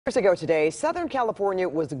Years ago today, Southern California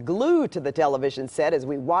was glued to the television set as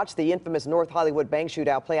we watched the infamous North Hollywood bank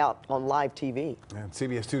shootout play out on live TV. And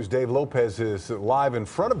CBS 2's Dave Lopez is live in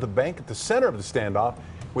front of the bank at the center of the standoff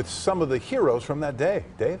with some of the heroes from that day.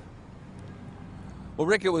 Dave? Well,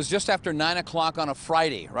 Rick, it was just after 9 o'clock on a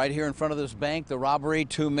Friday, right here in front of this bank. The robbery,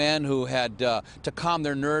 two men who had, to calm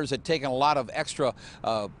their nerves, had taken a lot of extra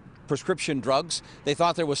prescription drugs. They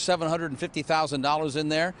thought there was $750,000 in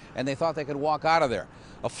there, and they thought they could walk out of there.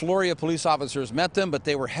 A flurry of police officers met them, but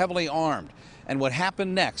they were heavily armed. And what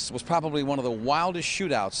happened next was probably one of the wildest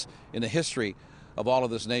shootouts in the history of all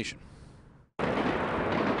of this nation.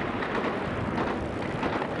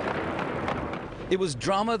 It was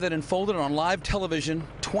drama that unfolded on live television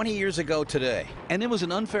 20 years ago today. And it was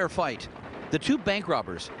an unfair fight. The two bank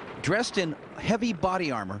robbers, dressed in heavy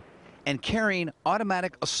body armor and carrying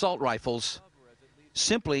automatic assault rifles,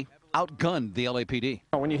 simply outgunned the LAPD.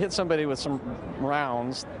 When you hit somebody with some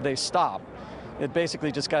rounds, they stop. It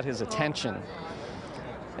basically just got his attention.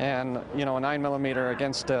 And, you know, a 9mm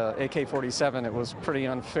against a AK-47, it was pretty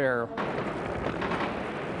unfair.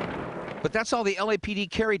 But that's all the LAPD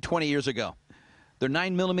carried 20 years ago. Their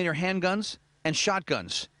 9mm handguns and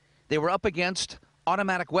shotguns. They were up against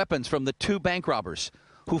automatic weapons from the two bank robbers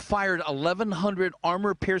who fired 1,100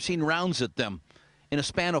 armor-piercing rounds at them in a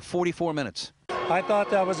span of 44 minutes. I thought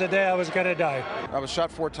that was the day I was going to die. I was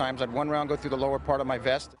shot 4 times. I had one round go through the lower part of my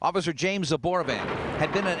vest. Officer James Zaborovan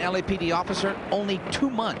had been an LAPD officer only 2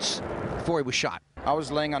 months before he was shot. I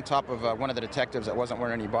was laying on top of one of the detectives that wasn't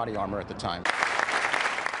wearing any body armor at the time.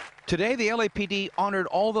 Today, the LAPD honored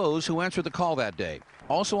all those who answered the call that day.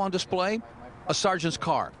 Also on display, a sergeant's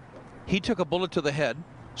car. He took a bullet to the head,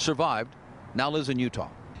 survived, now lives in Utah.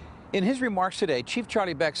 In his remarks today, Chief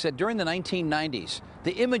Charlie Beck said during the 1990s,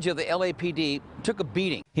 the image of the LAPD took a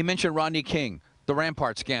beating. He mentioned Rodney King, the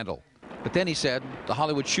Rampart scandal. But then he said the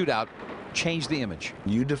Hollywood shootout changed the image.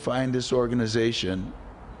 You defined this organization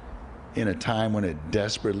in a time when it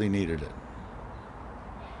desperately needed it.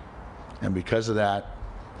 And because of that,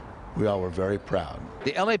 we all were very proud.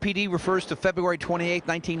 The LAPD refers to February 28,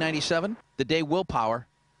 1997, the day willpower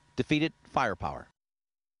defeated firepower.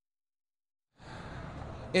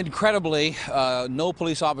 Incredibly, no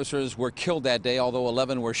police officers were killed that day, although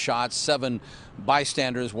 11 were shot. 7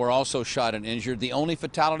 bystanders were also shot and injured. The only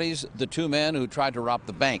fatalities, the 2 men who tried to rob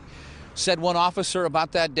the bank. Said one officer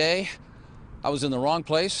about that day, "I was in the wrong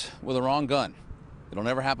place with the wrong gun." It'll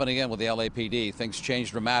never happen again with the LAPD. Things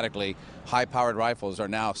changed dramatically. High-powered rifles are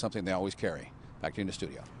now something they always carry. Back to you in the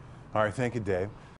studio. All right, thank you, Dave.